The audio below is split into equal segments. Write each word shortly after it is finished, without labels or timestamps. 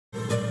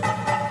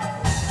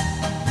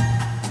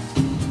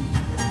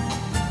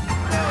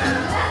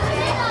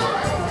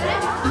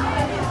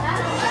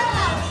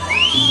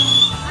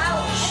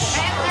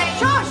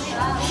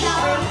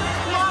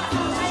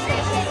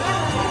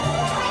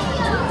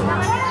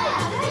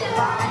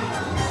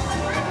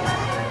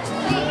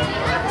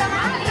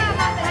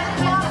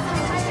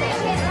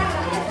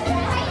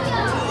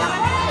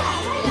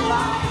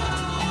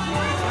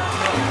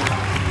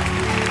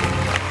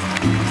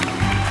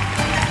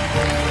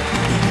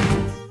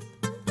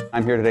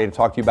I'm here today to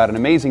talk to you about an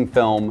amazing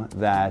film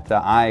that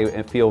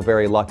I feel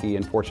very lucky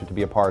and fortunate to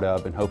be a part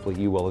of, and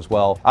hopefully you will as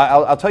well.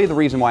 I'll tell you the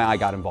reason why I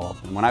got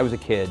involved. When I was a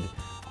kid,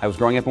 I was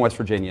growing up in West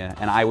Virginia,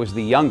 and I was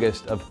the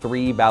youngest of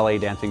 3 ballet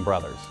dancing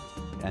brothers.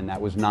 And that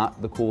was not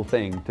the cool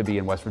thing to be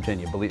in West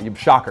Virginia.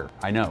 Shocker,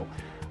 I know.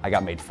 I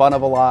got made fun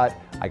of a lot,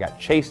 I got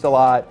chased a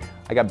lot,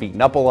 I got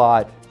beaten up a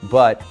lot,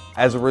 but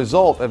as a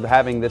result of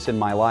having this in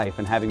my life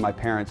and having my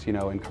parents,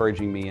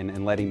 encouraging me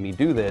and letting me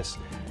do this,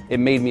 it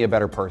made me a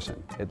better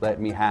person. It let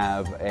me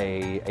have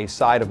a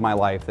side of my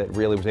life that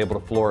really was able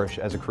to flourish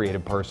as a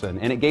creative person.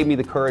 And it gave me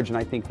the courage and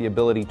I think the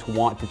ability to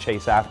want to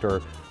chase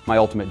after my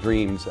ultimate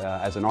dreams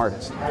as an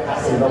artist.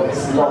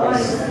 Lois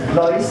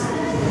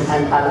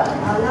and Ala.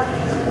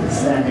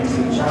 Stand next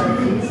to each other,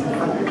 please.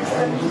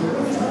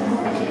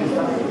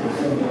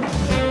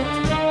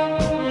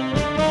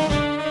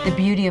 The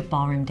beauty of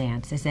ballroom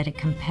dance is that it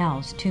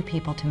compels 2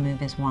 people to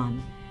move as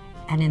one,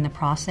 and in the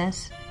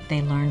process,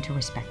 they learn to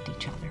respect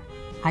each other.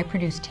 I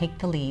produced Take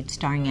the Lead,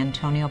 starring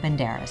Antonio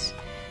Banderas,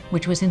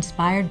 which was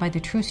inspired by the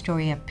true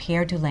story of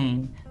Pierre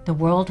Dulaine, the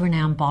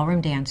world-renowned ballroom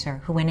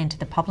dancer who went into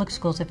the public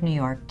schools of New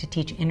York to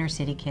teach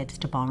inner-city kids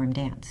to ballroom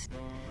dance.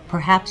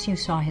 Perhaps you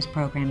saw his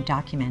program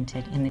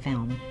documented in the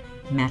film,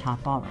 Mad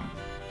Hot Ballroom.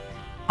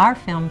 Our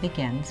film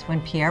begins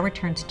when Pierre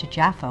returns to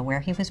Jaffa,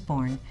 where he was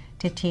born,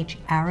 to teach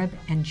Arab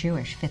and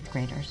Jewish 5th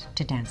graders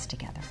to dance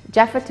together.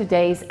 Jaffa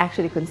today is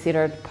actually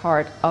considered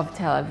part of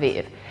Tel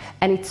Aviv,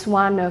 and it's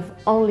one of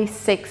only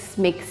 6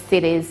 mixed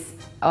cities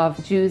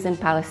of Jews and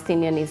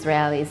Palestinian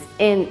Israelis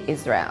in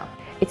Israel.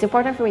 It's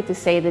important for me to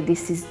say that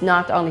this is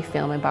not only a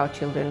film about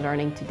children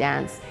learning to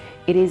dance,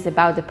 it is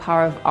about the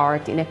power of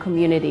art in a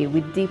community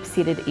with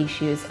deep-seated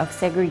issues of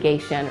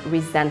segregation,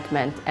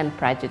 resentment, and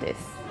prejudice.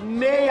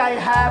 May I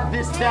have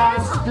this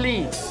dance,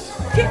 please?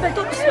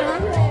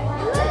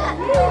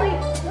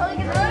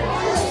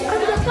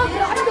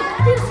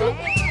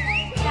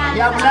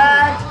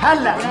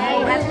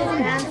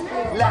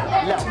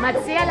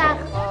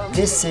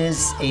 This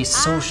is a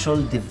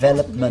social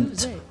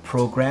development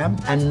program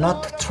and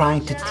not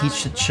trying to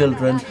teach the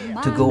children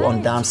to go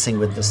on Dancing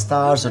with the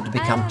Stars or to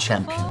become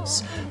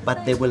champions.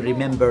 But they will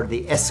remember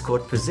the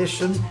escort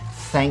position,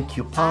 thank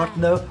you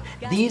partner.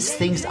 These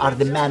things are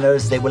the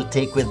manners they will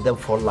take with them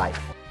for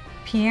life.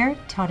 Pierre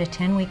taught a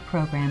 10-week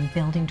program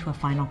building to a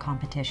final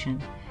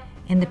competition.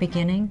 In the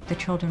beginning, the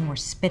children were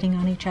spitting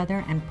on each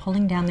other and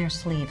pulling down their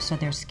sleeves so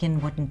their skin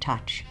wouldn't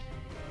touch.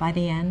 By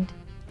the end,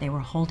 they were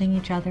holding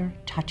each other,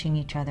 touching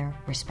each other,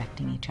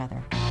 respecting each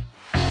other.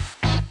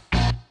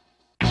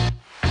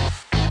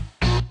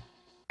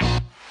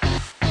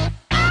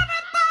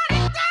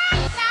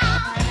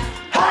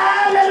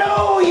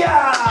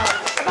 Hallelujah!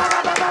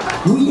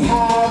 We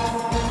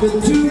have the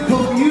 2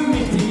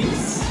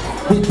 communities,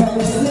 the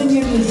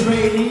Palestinian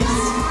Israelis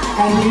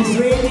and the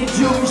Israeli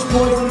Jewish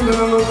boys and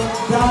girls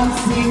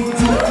dancing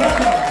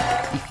together.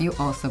 If you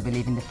also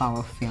believe in the power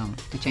of film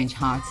to change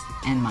hearts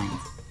and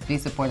minds,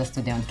 please support us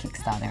today on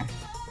Kickstarter.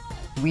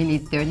 We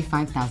need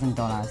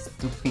 $35,000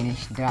 to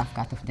finish the rough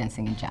cut of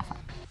Dancing in Jaffa.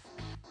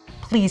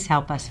 Please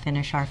help us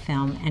finish our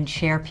film and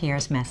share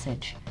Pierre's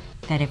message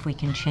that if we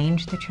can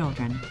change the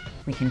children,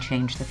 we can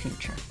change the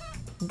future.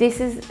 This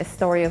is a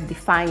story of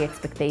defying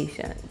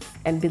expectations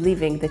and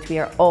believing that we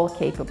are all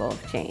capable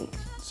of change.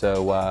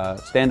 So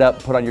stand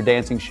up, put on your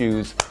dancing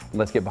shoes, and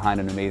let's get behind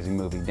an amazing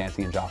movie,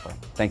 Dancing in Jaffa.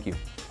 Thank you.